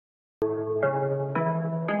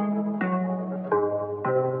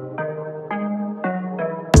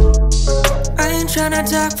ain't tryna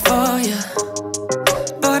talk for you,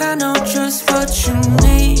 but I know just what you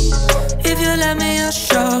need. If you let me, I'll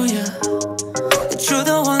show you that you're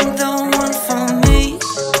the one for me.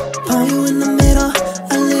 Pull you in the middle,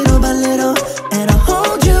 a little by little, and I'll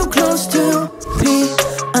hold you close to me.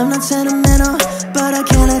 I'm not sentimental, but I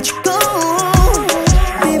can't let you go.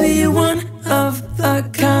 Baby, you're one of a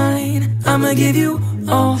kind. I'ma give you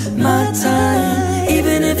all my time,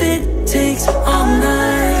 even if it takes all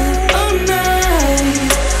night.